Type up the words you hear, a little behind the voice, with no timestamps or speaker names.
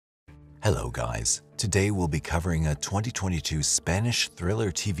Hello guys, today we'll be covering a 2022 Spanish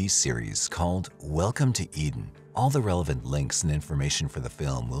thriller TV series called Welcome to Eden. All the relevant links and information for the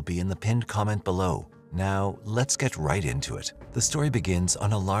film will be in the pinned comment below. Now, let's get right into it. The story begins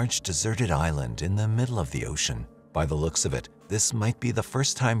on a large deserted island in the middle of the ocean. By the looks of it, this might be the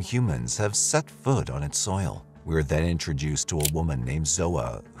first time humans have set foot on its soil. We're then introduced to a woman named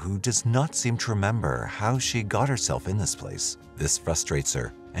Zoa who does not seem to remember how she got herself in this place. This frustrates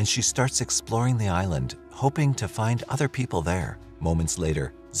her, and she starts exploring the island, hoping to find other people there. Moments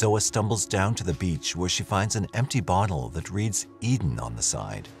later, Zoa stumbles down to the beach where she finds an empty bottle that reads Eden on the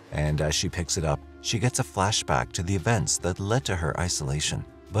side. And as she picks it up, she gets a flashback to the events that led to her isolation.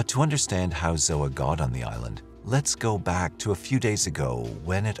 But to understand how Zoa got on the island, let's go back to a few days ago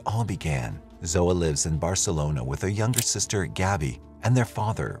when it all began. Zoa lives in Barcelona with her younger sister, Gabby, and their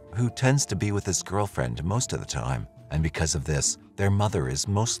father, who tends to be with his girlfriend most of the time. And because of this, their mother is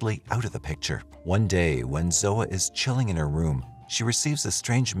mostly out of the picture. One day, when Zoa is chilling in her room, she receives a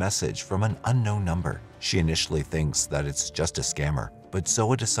strange message from an unknown number. She initially thinks that it's just a scammer, but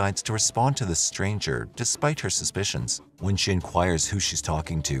Zoa decides to respond to the stranger despite her suspicions. When she inquires who she's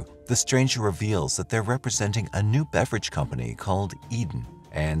talking to, the stranger reveals that they're representing a new beverage company called Eden.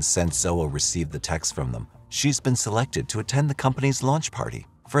 And since Zoa received the text from them, she's been selected to attend the company's launch party.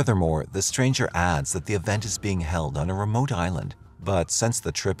 Furthermore, the stranger adds that the event is being held on a remote island, but since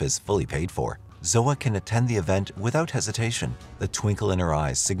the trip is fully paid for, Zoa can attend the event without hesitation. The twinkle in her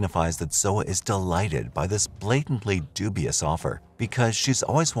eyes signifies that Zoa is delighted by this blatantly dubious offer because she's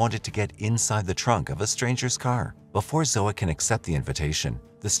always wanted to get inside the trunk of a stranger's car. Before Zoa can accept the invitation,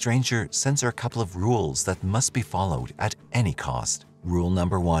 the stranger sends her a couple of rules that must be followed at any cost. Rule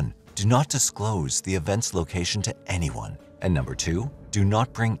number 1, do not disclose the event's location to anyone. And number 2, do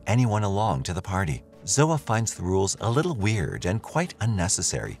not bring anyone along to the party. Zoa finds the rules a little weird and quite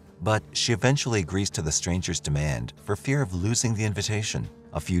unnecessary, but she eventually agrees to the stranger's demand for fear of losing the invitation.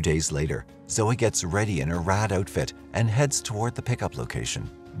 A few days later, Zoa gets ready in her rad outfit and heads toward the pickup location.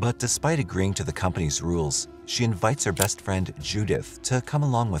 But despite agreeing to the company's rules, she invites her best friend Judith to come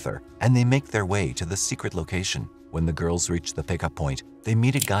along with her, and they make their way to the secret location. When the girls reach the pickup point, they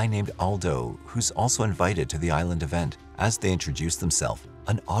meet a guy named Aldo, who's also invited to the island event. As they introduce themselves,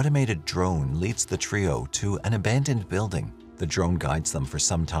 an automated drone leads the trio to an abandoned building. The drone guides them for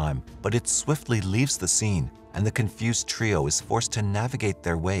some time, but it swiftly leaves the scene, and the confused trio is forced to navigate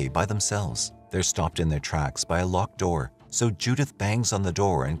their way by themselves. They're stopped in their tracks by a locked door, so Judith bangs on the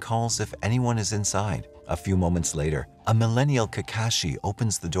door and calls if anyone is inside. A few moments later, a millennial Kakashi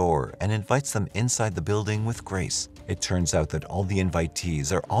opens the door and invites them inside the building with grace. It turns out that all the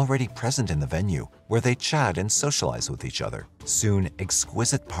invitees are already present in the venue, where they chat and socialize with each other. Soon,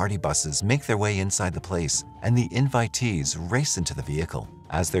 exquisite party buses make their way inside the place, and the invitees race into the vehicle.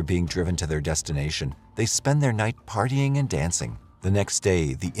 As they're being driven to their destination, they spend their night partying and dancing. The next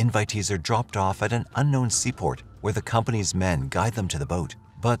day, the invitees are dropped off at an unknown seaport, where the company's men guide them to the boat.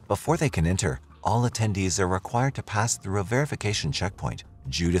 But before they can enter, all attendees are required to pass through a verification checkpoint.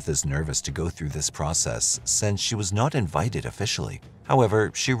 Judith is nervous to go through this process since she was not invited officially.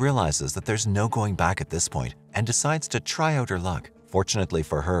 However, she realizes that there's no going back at this point and decides to try out her luck. Fortunately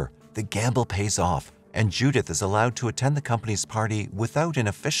for her, the gamble pays off, and Judith is allowed to attend the company's party without an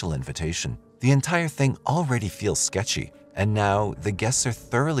official invitation. The entire thing already feels sketchy, and now the guests are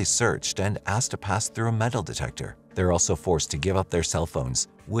thoroughly searched and asked to pass through a metal detector. They're also forced to give up their cell phones,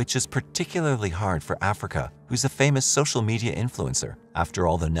 which is particularly hard for Africa, who's a famous social media influencer. After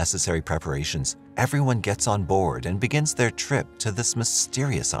all the necessary preparations, everyone gets on board and begins their trip to this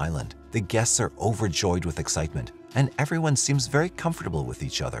mysterious island. The guests are overjoyed with excitement, and everyone seems very comfortable with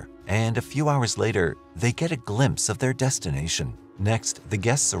each other. And a few hours later, they get a glimpse of their destination. Next, the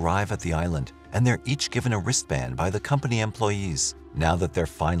guests arrive at the island, and they're each given a wristband by the company employees. Now that they're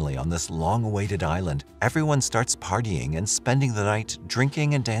finally on this long-awaited island, everyone starts partying and spending the night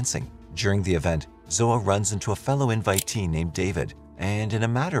drinking and dancing. During the event, Zoa runs into a fellow invitee named David, and in a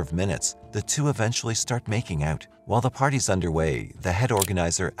matter of minutes, the two eventually start making out. While the party's underway, the head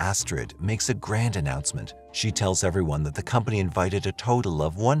organizer, Astrid, makes a grand announcement. She tells everyone that the company invited a total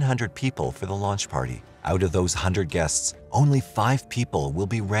of 100 people for the launch party. Out of those 100 guests, only 5 people will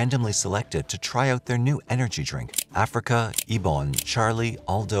be randomly selected to try out their new energy drink. Africa, Ibon, Charlie,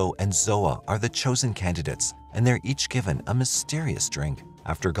 Aldo, and Zoa are the chosen candidates, and they're each given a mysterious drink.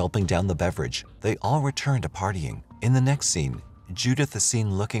 After gulping down the beverage, they all return to partying. In the next scene, Judith is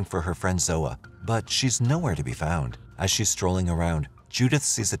seen looking for her friend Zoa, but she's nowhere to be found. As she's strolling around, Judith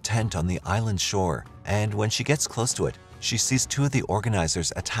sees a tent on the island shore, and when she gets close to it, she sees 2 of the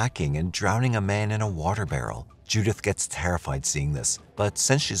organizers attacking and drowning a man in a water barrel. Judith gets terrified seeing this, but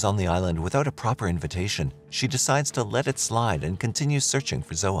since she's on the island without a proper invitation, she decides to let it slide and continues searching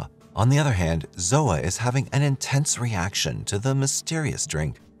for Zoa. On the other hand, Zoa is having an intense reaction to the mysterious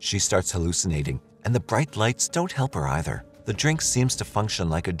drink. She starts hallucinating, and the bright lights don't help her either. The drink seems to function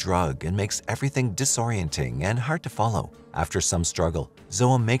like a drug and makes everything disorienting and hard to follow. After some struggle,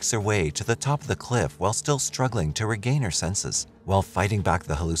 Zoa makes her way to the top of the cliff while still struggling to regain her senses. While fighting back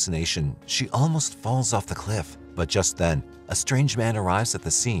the hallucination, she almost falls off the cliff. But just then, a strange man arrives at the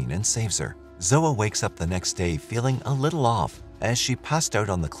scene and saves her. Zoa wakes up the next day feeling a little off, as she passed out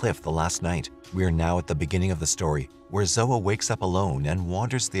on the cliff the last night. We are now at the beginning of the story, where Zoa wakes up alone and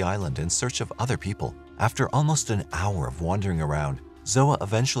wanders the island in search of other people. After almost an hour of wandering around, Zoa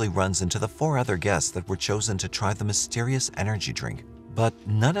eventually runs into the 4 other guests that were chosen to try the mysterious energy drink. But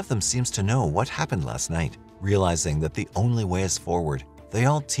none of them seems to know what happened last night. Realizing that the only way is forward, they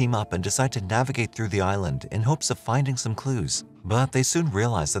all team up and decide to navigate through the island in hopes of finding some clues. But they soon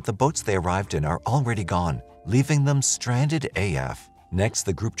realize that the boats they arrived in are already gone, leaving them stranded AF. Next,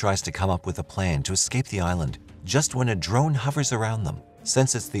 the group tries to come up with a plan to escape the island, just when a drone hovers around them.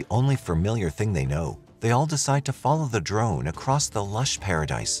 Since it's the only familiar thing they know, they all decide to follow the drone across the lush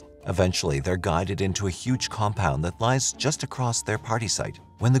paradise. Eventually, they're guided into a huge compound that lies just across their party site.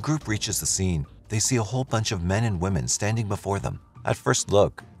 When the group reaches the scene, they see a whole bunch of men and women standing before them. At first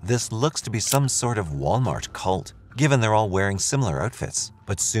look, this looks to be some sort of Walmart cult, given they're all wearing similar outfits.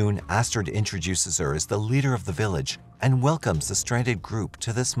 But soon, Astrid introduces her as the leader of the village and welcomes the stranded group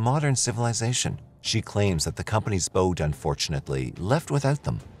to this modern civilization. She claims that the company's boat, unfortunately, left without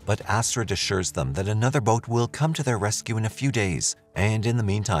them, but Astrid assures them that another boat will come to their rescue in a few days, and in the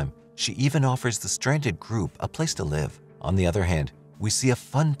meantime, she even offers the stranded group a place to live. On the other hand, we see a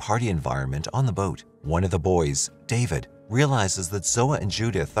fun party environment on the boat. One of the boys, David, realizes that Zoa and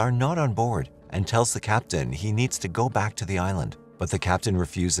Judith are not on board and tells the captain he needs to go back to the island. But the captain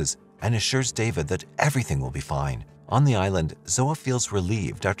refuses and assures David that everything will be fine. On the island, Zoa feels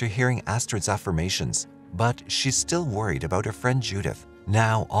relieved after hearing Astrid's affirmations, but she's still worried about her friend Judith.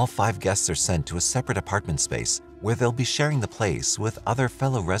 Now, all 5 guests are sent to a separate apartment space where they'll be sharing the place with other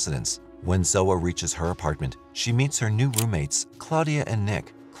fellow residents. When Zoa reaches her apartment, she meets her new roommates, Claudia and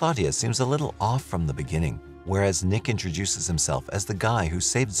Nick. Claudia seems a little off from the beginning, whereas Nick introduces himself as the guy who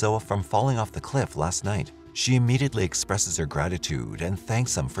saved Zoa from falling off the cliff last night. She immediately expresses her gratitude and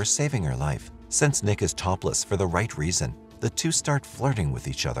thanks him for saving her life. Since Nick is topless for the right reason, the two start flirting with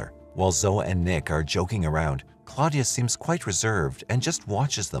each other. While Zoa and Nick are joking around, Claudia seems quite reserved and just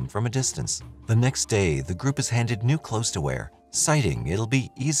watches them from a distance. The next day, the group is handed new clothes to wear, citing it'll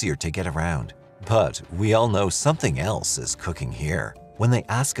be easier to get around. But we all know something else is cooking here. When they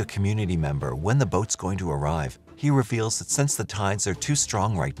ask a community member when the boat's going to arrive, he reveals that since the tides are too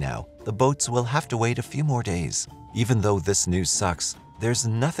strong right now, the boats will have to wait a few more days. Even though this news sucks, there's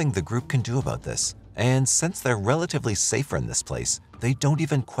nothing the group can do about this. And since they're relatively safer in this place, they don't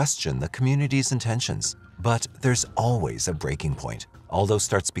even question the community's intentions. But there's always a breaking point. Aldo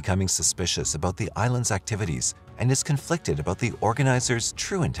starts becoming suspicious about the island's activities and is conflicted about the organizers'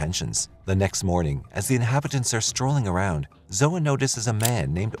 true intentions. The next morning, as the inhabitants are strolling around, Zoa notices a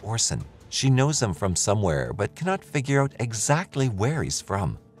man named Orson. She knows him from somewhere but cannot figure out exactly where he's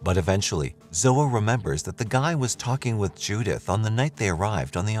from. But eventually, Zoa remembers that the guy was talking with Judith on the night they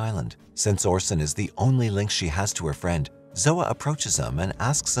arrived on the island. Since Orson is the only link she has to her friend, Zoa approaches him and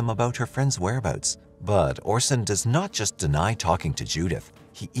asks him about her friend's whereabouts. But Orson does not just deny talking to Judith,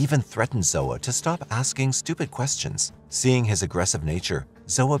 he even threatens Zoa to stop asking stupid questions. Seeing his aggressive nature,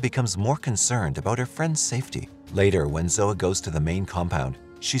 Zoa becomes more concerned about her friend's safety. Later, when Zoa goes to the main compound,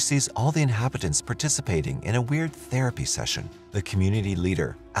 she sees all the inhabitants participating in a weird therapy session. The community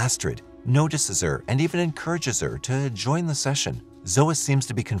leader, Astrid, notices her and even encourages her to join the session. Zoa seems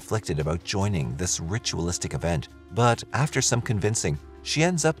to be conflicted about joining this ritualistic event, but after some convincing, she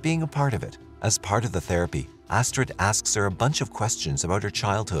ends up being a part of it. As part of the therapy, Astrid asks her a bunch of questions about her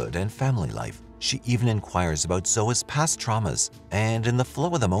childhood and family life. She even inquires about Zoa's past traumas, and in the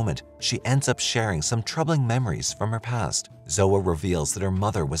flow of the moment, she ends up sharing some troubling memories from her past. Zoa reveals that her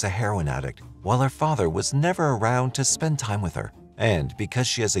mother was a heroin addict, while her father was never around to spend time with her. And because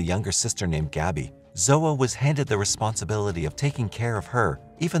she has a younger sister named Gabby, Zoa was handed the responsibility of taking care of her,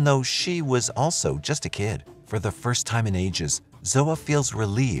 even though she was also just a kid. For the first time in ages, Zoa feels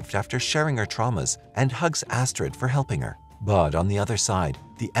relieved after sharing her traumas and hugs Astrid for helping her. But on the other side,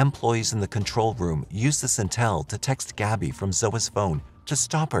 the employees in the control room use this intel to text Gabby from Zoa's phone to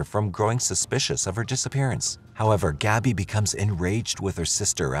stop her from growing suspicious of her disappearance. However, Gabby becomes enraged with her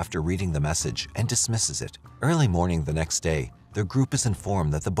sister after reading the message and dismisses it. Early morning the next day, the group is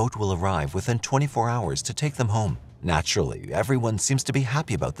informed that the boat will arrive within 24 hours to take them home. Naturally, everyone seems to be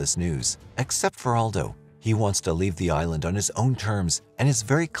happy about this news, except for Aldo. He wants to leave the island on his own terms and is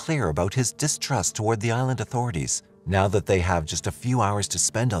very clear about his distrust toward the island authorities. Now that they have just a few hours to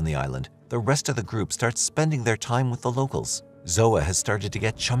spend on the island, the rest of the group starts spending their time with the locals. Zoa has started to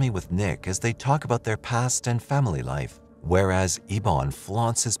get chummy with Nick as they talk about their past and family life, whereas Ibon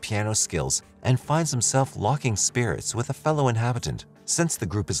flaunts his piano skills and finds himself locking spirits with a fellow inhabitant. Since the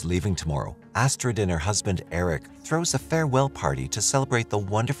group is leaving tomorrow, Astrid and her husband Eric throws a farewell party to celebrate the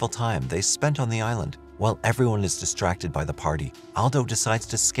wonderful time they spent on the island. While everyone is distracted by the party, Aldo decides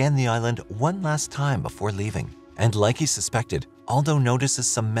to scan the island one last time before leaving. And like he suspected, Aldo notices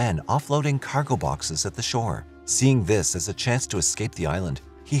some men offloading cargo boxes at the shore. Seeing this as a chance to escape the island,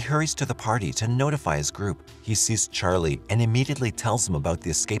 he hurries to the party to notify his group. He sees Charlie and immediately tells him about the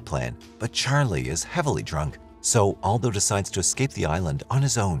escape plan, but Charlie is heavily drunk. So Aldo decides to escape the island on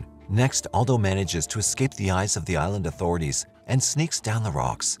his own. Next, Aldo manages to escape the eyes of the island authorities and sneaks down the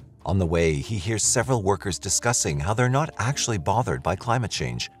rocks. On the way, he hears several workers discussing how they're not actually bothered by climate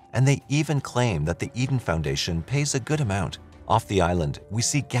change, and they even claim that the Eden Foundation pays a good amount. Off the island, we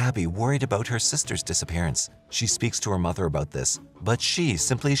see Gabby worried about her sister's disappearance. She speaks to her mother about this, but she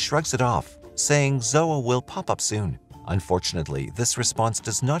simply shrugs it off, saying Zoa will pop up soon. Unfortunately, this response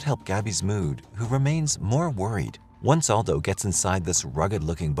does not help Gabby's mood, who remains more worried. Once Aldo gets inside this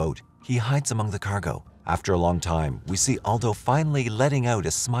rugged-looking boat, he hides among the cargo. After a long time, we see Aldo finally letting out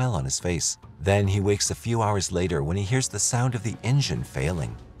a smile on his face. Then he wakes a few hours later when he hears the sound of the engine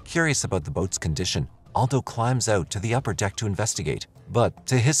failing. Curious about the boat's condition, Aldo climbs out to the upper deck to investigate. But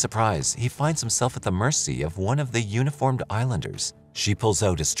to his surprise, he finds himself at the mercy of one of the uniformed islanders. She pulls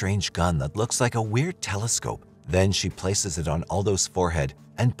out a strange gun that looks like a weird telescope. Then she places it on Aldo's forehead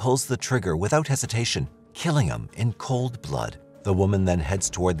and pulls the trigger without hesitation, killing him in cold blood. The woman then heads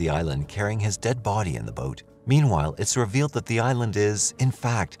toward the island carrying his dead body in the boat. Meanwhile, it's revealed that the island is, in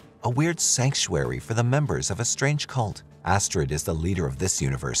fact, a weird sanctuary for the members of a strange cult. Astrid is the leader of this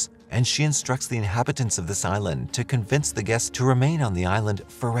universe, and she instructs the inhabitants of this island to convince the guests to remain on the island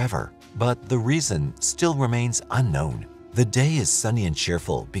forever. But the reason still remains unknown. The day is sunny and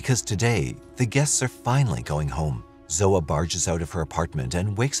cheerful because today, the guests are finally going home. Zoa barges out of her apartment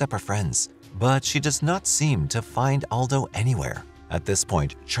and wakes up her friends, but she does not seem to find Aldo anywhere. At this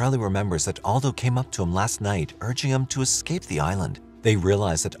point, Charlie remembers that Aldo came up to him last night, urging him to escape the island. They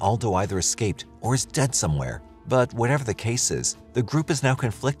realize that Aldo either escaped or is dead somewhere, but whatever the case is, the group is now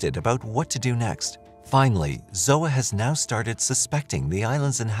conflicted about what to do next. Finally, Zoa has now started suspecting the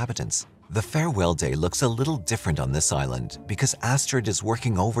island's inhabitants. The farewell day looks a little different on this island because Astrid is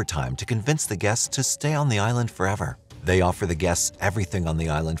working overtime to convince the guests to stay on the island forever. They offer the guests everything on the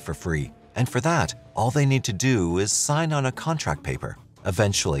island for free, and for that, all they need to do is sign on a contract paper.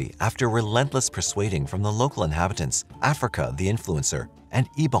 Eventually, after relentless persuading from the local inhabitants, Africa, the influencer, and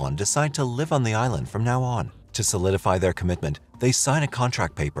Ibon decide to live on the island from now on. To solidify their commitment, they sign a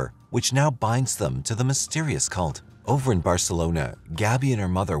contract paper, which now binds them to the mysterious cult. Over in Barcelona, Gabby and her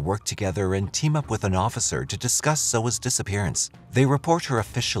mother work together and team up with an officer to discuss Zoa's disappearance. They report her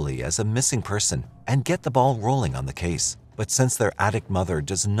officially as a missing person and get the ball rolling on the case. But since their addict mother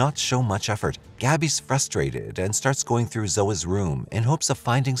does not show much effort, Gabby's frustrated and starts going through Zoa's room in hopes of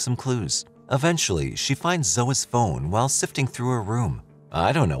finding some clues. Eventually, she finds Zoa's phone while sifting through her room.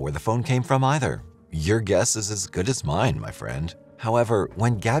 I don't know where the phone came from either. Your guess is as good as mine, my friend. However,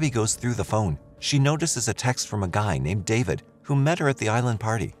 when Gabby goes through the phone, she notices a text from a guy named David who met her at the island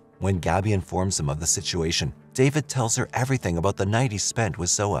party. When Gabby informs him of the situation, David tells her everything about the night he spent with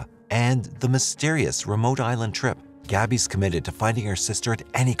Zoa and the mysterious remote island trip. Gabby's committed to finding her sister at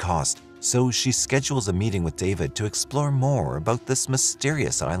any cost, so she schedules a meeting with David to explore more about this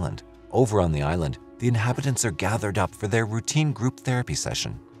mysterious island. Over on the island, the inhabitants are gathered up for their routine group therapy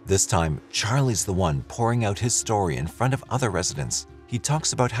session. This time, Charlie's the one pouring out his story in front of other residents. He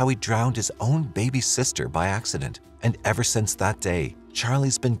talks about how he drowned his own baby sister by accident, and ever since that day,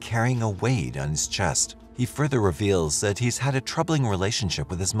 Charlie's been carrying a weight on his chest. He further reveals that he's had a troubling relationship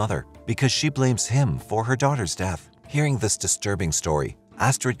with his mother because she blames him for her daughter's death. Hearing this disturbing story,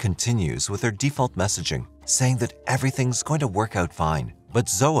 Astrid continues with her default messaging, saying that everything's going to work out fine. But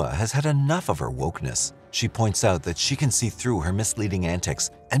Zoa has had enough of her wokeness. She points out that she can see through her misleading antics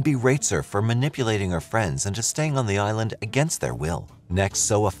and berates her for manipulating her friends into staying on the island against their will. Next,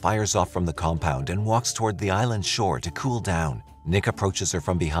 Zoa fires off from the compound and walks toward the island shore to cool down. Nick approaches her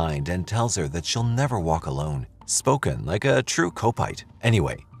from behind and tells her that she'll never walk alone. Spoken like a true Copite.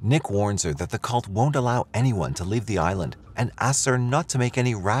 Anyway, Nick warns her that the cult won't allow anyone to leave the island and asks her not to make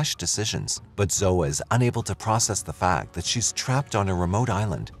any rash decisions. But Zoa is unable to process the fact that she's trapped on a remote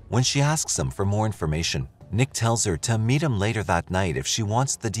island. When she asks him for more information, Nick tells her to meet him later that night if she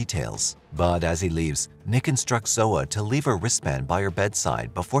wants the details. But as he leaves, Nick instructs Zoa to leave her wristband by her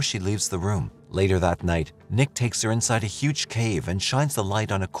bedside before she leaves the room. Later that night, Nick takes her inside a huge cave and shines the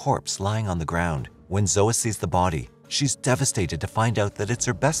light on a corpse lying on the ground. When Zoa sees the body, she's devastated to find out that it's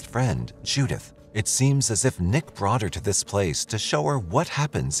her best friend, Judith. It seems as if Nick brought her to this place to show her what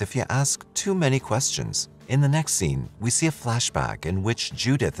happens if you ask too many questions. In the next scene, we see a flashback in which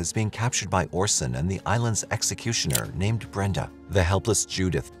Judith is being captured by Orson and the island's executioner named Brenda. The helpless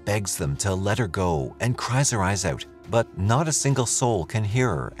Judith begs them to let her go and cries her eyes out, but not a single soul can hear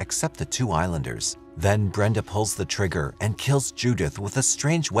her except the two islanders. Then Brenda pulls the trigger and kills Judith with a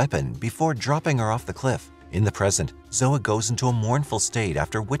strange weapon before dropping her off the cliff. In the present, Zoa goes into a mournful state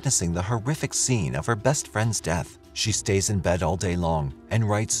after witnessing the horrific scene of her best friend's death. She stays in bed all day long and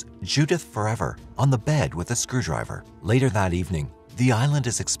writes "Judith Forever" on the bed with a screwdriver. Later that evening, the island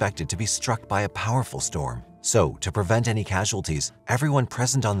is expected to be struck by a powerful storm. So, to prevent any casualties, everyone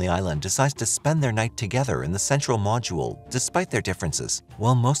present on the island decides to spend their night together in the central module despite their differences.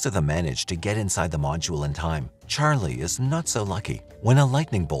 While most of them manage to get inside the module in time, Charlie is not so lucky. When a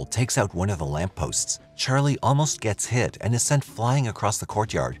lightning bolt takes out one of the lampposts, Charlie almost gets hit and is sent flying across the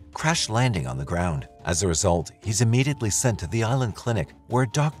courtyard, crash landing on the ground. As a result, he's immediately sent to the island clinic where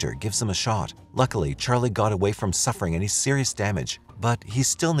a doctor gives him a shot. Luckily, Charlie got away from suffering any serious damage, but he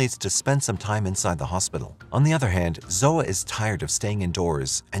still needs to spend some time inside the hospital. On the other hand, Zoa is tired of staying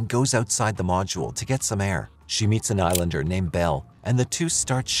indoors and goes outside the module to get some air. She meets an islander named Belle, and the two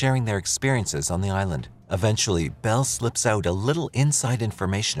start sharing their experiences on the island. Eventually, Belle slips out a little inside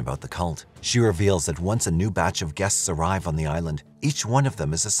information about the cult. She reveals that once a new batch of guests arrive on the island, each one of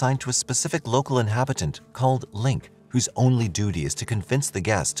them is assigned to a specific local inhabitant called Link, whose only duty is to convince the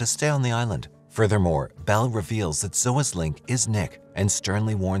guest to stay on the island. Furthermore, Belle reveals that Zoa's Link is Nick and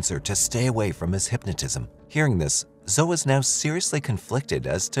sternly warns her to stay away from his hypnotism. Hearing this, Zoa is now seriously conflicted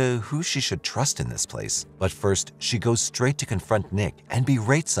as to who she should trust in this place. But first, she goes straight to confront Nick and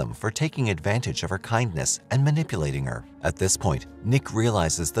berates him for taking advantage of her kindness and manipulating her. At this point, Nick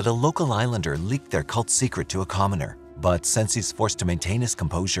realizes that a local islander leaked their cult secret to a commoner. But since he's forced to maintain his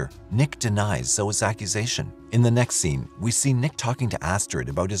composure, Nick denies Zoa's accusation. In the next scene, we see Nick talking to Astrid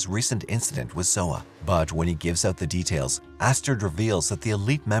about his recent incident with Zoa. But when he gives out the details, Astrid reveals that the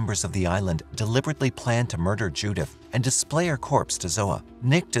elite members of the island deliberately planned to murder Judith and display her corpse to Zoa.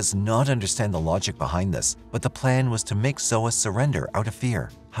 Nick does not understand the logic behind this, but the plan was to make Zoa surrender out of fear.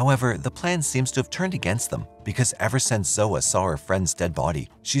 However, the plan seems to have turned against them, because ever since Zoa saw her friend's dead body,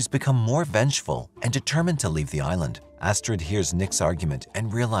 she's become more vengeful and determined to leave the island. Astrid hears Nick's argument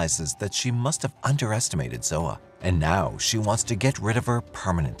and realizes that she must have underestimated Zoa, and now she wants to get rid of her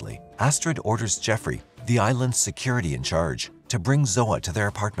permanently. Astrid orders Jeffrey, the island's security in charge, to bring Zoa to their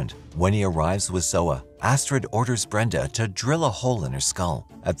apartment. When he arrives with Zoa, Astrid orders Brenda to drill a hole in her skull.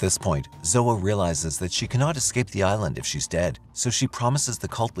 At this point, Zoa realizes that she cannot escape the island if she's dead, so she promises the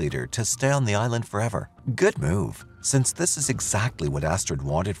cult leader to stay on the island forever. Good move. Since this is exactly what Astrid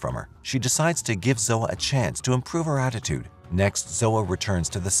wanted from her, she decides to give Zoa a chance to improve her attitude. Next, Zoa returns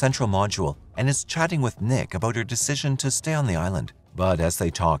to the central module and is chatting with Nick about her decision to stay on the island. But as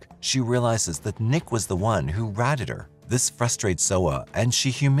they talk, she realizes that Nick was the one who ratted her. This frustrates Zoa, and she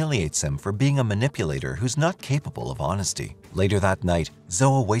humiliates him for being a manipulator who's not capable of honesty. Later that night,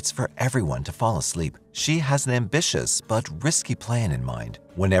 Zoa waits for everyone to fall asleep. She has an ambitious but risky plan in mind.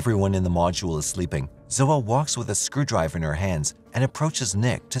 When everyone in the module is sleeping, Zoa walks with a screwdriver in her hands and approaches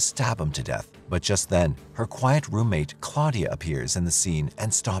Nick to stab him to death. But just then, her quiet roommate Claudia appears in the scene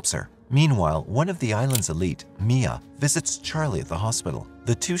and stops her. Meanwhile, one of the island's elite, Mia, visits Charlie at the hospital.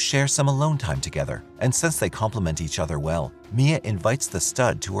 The two share some alone time together, and since they complement each other well, Mia invites the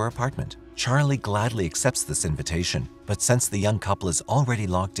stud to her apartment. Charlie gladly accepts this invitation, but since the young couple is already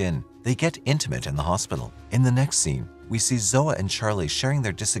locked in, they get intimate in the hospital. In the next scene, we see Zoa and Charlie sharing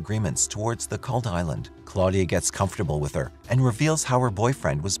their disagreements towards the cult island. Claudia gets comfortable with her and reveals how her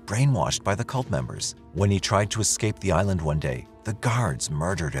boyfriend was brainwashed by the cult members. When he tried to escape the island one day, the guards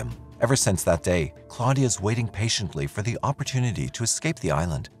murdered him. Ever since that day, Claudia is waiting patiently for the opportunity to escape the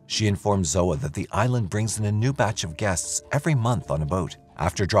island. She informs Zoa that the island brings in a new batch of guests every month on a boat.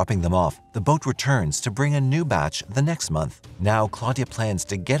 After dropping them off, the boat returns to bring a new batch the next month. Now, Claudia plans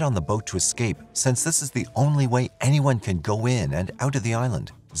to get on the boat to escape, since this is the only way anyone can go in and out of the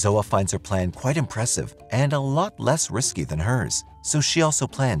island. Zoa finds her plan quite impressive and a lot less risky than hers, so she also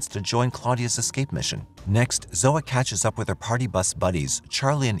plans to join Claudia's escape mission. Next, Zoa catches up with her party bus buddies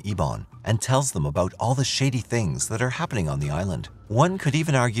Charlie and Ebon and tells them about all the shady things that are happening on the island. One could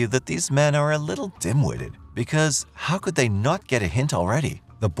even argue that these men are a little dim-witted, because how could they not get a hint already?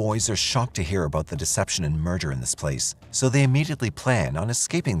 The boys are shocked to hear about the deception and murder in this place, so they immediately plan on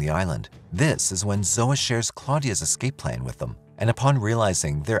escaping the island. This is when Zoa shares Claudia's escape plan with them, and upon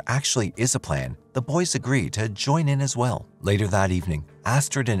realizing there actually is a plan, the boys agree to join in as well. Later that evening,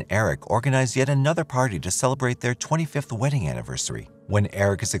 Astrid and Eric organize yet another party to celebrate their 25th wedding anniversary. When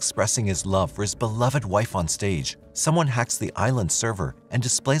Eric is expressing his love for his beloved wife on stage, someone hacks the island server and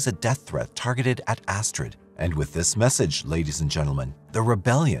displays a death threat targeted at Astrid. And with this message, ladies and gentlemen, the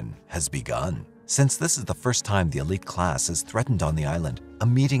rebellion has begun. Since this is the first time the elite class is threatened on the island, a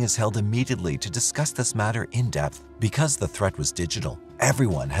meeting is held immediately to discuss this matter in depth. Because the threat was digital,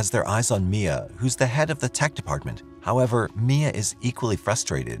 everyone has their eyes on Mia, who's the head of the tech department. However, Mia is equally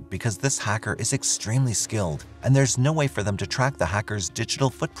frustrated because this hacker is extremely skilled, and there's no way for them to track the hacker's digital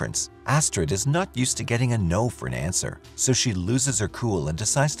footprints. Astrid is not used to getting a no for an answer, so she loses her cool and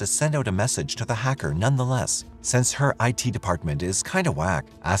decides to send out a message to the hacker nonetheless. Since her IT department is kinda whack,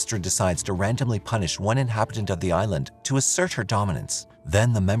 Astrid decides to randomly punish one inhabitant of the island to assert her dominance.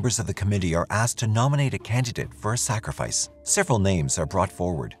 Then the members of the committee are asked to nominate a candidate for a sacrifice. Several names are brought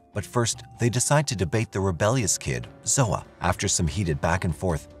forward, but first they decide to debate the rebellious kid, Zoa. After some heated back and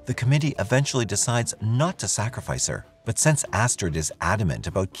forth, the committee eventually decides not to sacrifice her. But since Astrid is adamant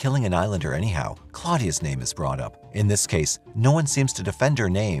about killing an islander anyhow, Claudia's name is brought up. In this case, no one seems to defend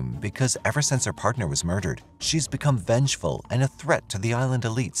her name because ever since her partner was murdered, she's become vengeful and a threat to the island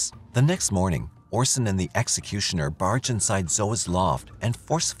elites. The next morning, Orson and the executioner barge inside Zoa's loft and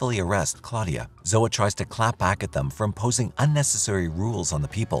forcefully arrest Claudia. Zoa tries to clap back at them for imposing unnecessary rules on the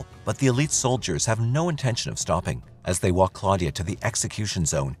people, but the elite soldiers have no intention of stopping. As they walk Claudia to the execution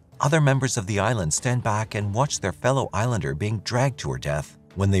zone, other members of the island stand back and watch their fellow islander being dragged to her death.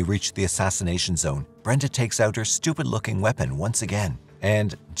 When they reach the assassination zone, Brenda takes out her stupid-looking weapon once again.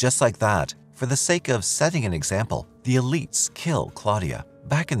 And just like that, for the sake of setting an example, the elites kill Claudia.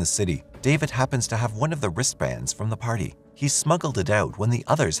 Back in the city, David happens to have one of the wristbands from the party. He smuggled it out when the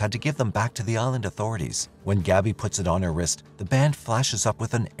others had to give them back to the island authorities. When Gabby puts it on her wrist, the band flashes up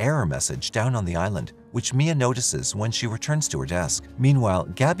with an error message down on the island, which Mia notices when she returns to her desk. Meanwhile,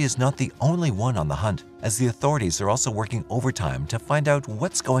 Gabby is not the only one on the hunt, as the authorities are also working overtime to find out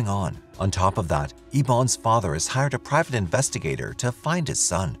what's going on. On top of that, Ebon's father has hired a private investigator to find his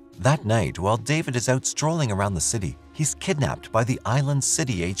son. That night, while David is out strolling around the city, he's kidnapped by the island's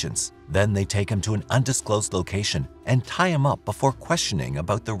city agents. Then they take him to an undisclosed location and tie him up before questioning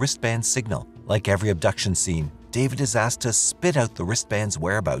about the wristband signal. Like every abduction scene, David is asked to spit out the wristband's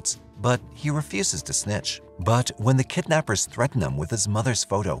whereabouts, but he refuses to snitch. But when the kidnappers threaten him with his mother's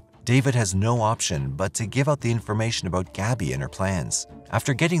photo, David has no option but to give out the information about Gabby and her plans.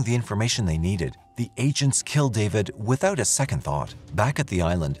 After getting the information they needed, the agents kill David without a second thought. Back at the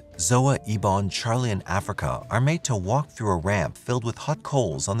island, Zoa, Ebon, Charlie, and Africa are made to walk through a ramp filled with hot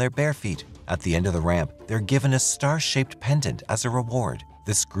coals on their bare feet. At the end of the ramp, they're given a star-shaped pendant as a reward.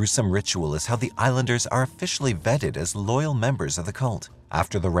 This gruesome ritual is how the islanders are officially vetted as loyal members of the cult.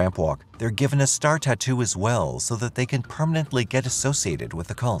 After the ramp walk, they're given a star tattoo as well so that they can permanently get associated with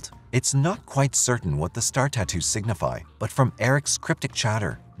the cult. It's not quite certain what the star tattoos signify, but from Eric's cryptic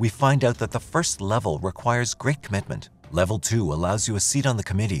chatter, we find out that the first level requires great commitment. Level 2 allows you a seat on the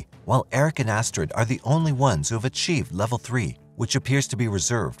committee, while Eric and Astrid are the only ones who have achieved Level 3, which appears to be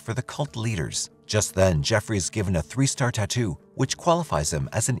reserved for the cult leaders. Just then, Jeffrey is given a 3-star tattoo, which qualifies him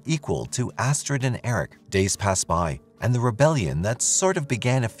as an equal to Astrid and Eric. Days pass by, and the rebellion that sort of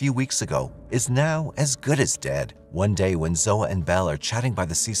began a few weeks ago is now as good as dead. One day when Zoa and Belle are chatting by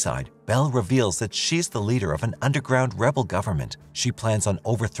the seaside, Belle reveals that she's the leader of an underground rebel government. She plans on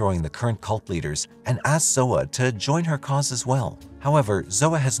overthrowing the current cult leaders and asks Zoa to join her cause as well. However,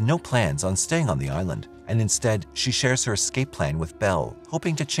 Zoa has no plans on staying on the island, and instead she shares her escape plan with Belle,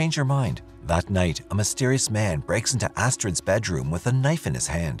 hoping to change her mind. That night, a mysterious man breaks into Astrid's bedroom with a knife in his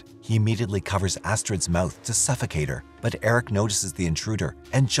hand. He immediately covers Astrid's mouth to suffocate her, but Eric notices the intruder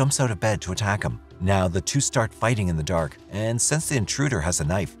and jumps out of bed to attack him. Now the two start fighting in the dark, and since the intruder has a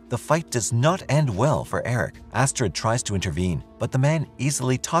knife, the fight does not end well for Eric. Astrid tries to intervene, but the man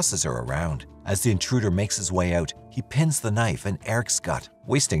easily tosses her around. As the intruder makes his way out, he pins the knife in Eric's gut.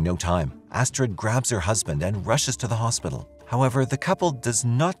 Wasting no time, Astrid grabs her husband and rushes to the hospital. However, the couple does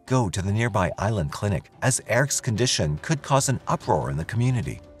not go to the nearby island clinic, as Eric's condition could cause an uproar in the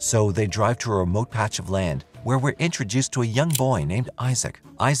community. So they drive to a remote patch of land where we're introduced to a young boy named Isaac.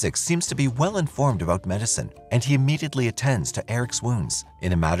 Isaac seems to be well informed about medicine, and he immediately attends to Eric's wounds.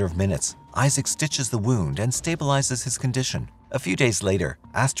 In a matter of minutes, Isaac stitches the wound and stabilizes his condition. A few days later,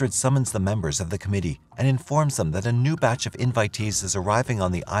 Astrid summons the members of the committee and informs them that a new batch of invitees is arriving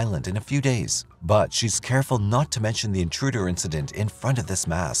on the island in a few days. But she's careful not to mention the intruder incident in front of this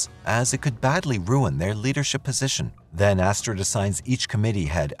mass, as it could badly ruin their leadership position. Then Astrid assigns each committee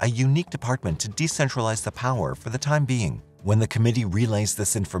head a unique department to decentralize the power for the time being. When the committee relays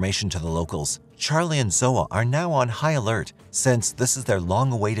this information to the locals, Charlie and Zoa are now on high alert, since this is their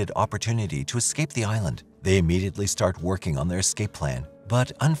long-awaited opportunity to escape the island. They immediately start working on their escape plan,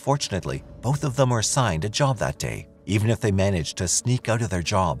 but unfortunately, both of them are assigned a job that day. Even if they manage to sneak out of their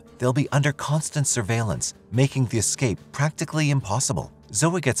job, they'll be under constant surveillance, making the escape practically impossible.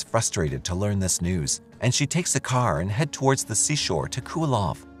 Zoa gets frustrated to learn this news, and she takes a car and head towards the seashore to cool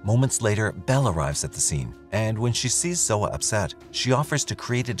off. Moments later, Belle arrives at the scene, and when she sees Zoa upset, she offers to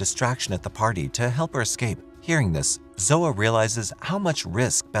create a distraction at the party to help her escape. Hearing this, Zoa realizes how much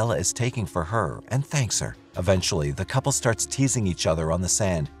risk Bella is taking for her and thanks her. Eventually, the couple starts teasing each other on the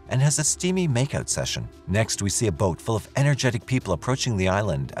sand and has a steamy makeout session. Next, we see a boat full of energetic people approaching the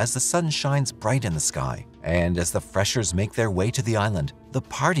island as the sun shines bright in the sky. And as the freshers make their way to the island, the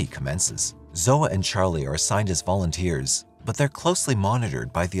party commences. Zoa and Charlie are assigned as volunteers, but they're closely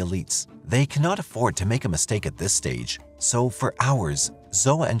monitored by the elites. They cannot afford to make a mistake at this stage, so for hours,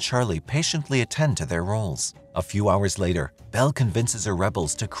 Zoa and Charlie patiently attend to their roles. A few hours later, Belle convinces her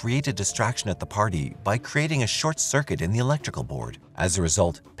rebels to create a distraction at the party by creating a short circuit in the electrical board. As a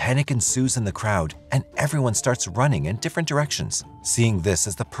result, panic ensues in the crowd and everyone starts running in different directions. Seeing this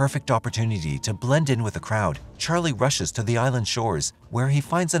as the perfect opportunity to blend in with the crowd, Charlie rushes to the island shores where he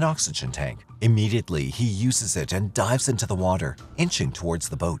finds an oxygen tank. Immediately, he uses it and dives into the water, inching towards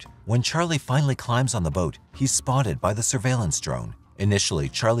the boat. When Charlie finally climbs on the boat, he's spotted by the surveillance drone. Initially,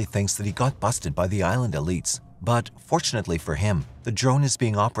 Charlie thinks that he got busted by the island elites, but fortunately for him, the drone is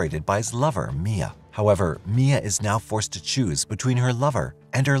being operated by his lover, Mia. However, Mia is now forced to choose between her lover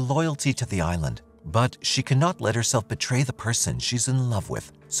and her loyalty to the island. But she cannot let herself betray the person she's in love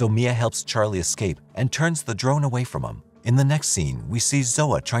with, so Mia helps Charlie escape and turns the drone away from him. In the next scene, we see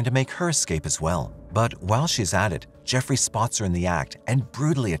Zoa trying to make her escape as well. But while she's at it, Jeffrey spots her in the act and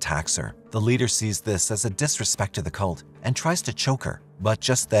brutally attacks her. The leader sees this as a disrespect to the cult and tries to choke her. But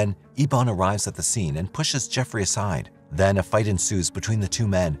just then, Ebon arrives at the scene and pushes Jeffrey aside. Then a fight ensues between the two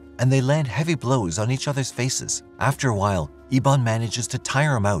men, and they land heavy blows on each other's faces. After a while, Ebon manages to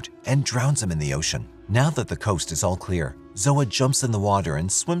tire him out and drowns him in the ocean. Now that the coast is all clear, Zoa jumps in the water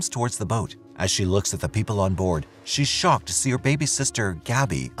and swims towards the boat. As she looks at the people on board, she's shocked to see her baby sister,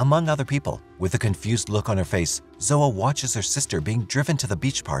 Gabby, among other people. With a confused look on her face, Zoa watches her sister being driven to the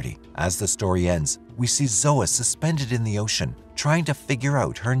beach party. As the story ends, we see Zoa suspended in the ocean, trying to figure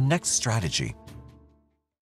out her next strategy.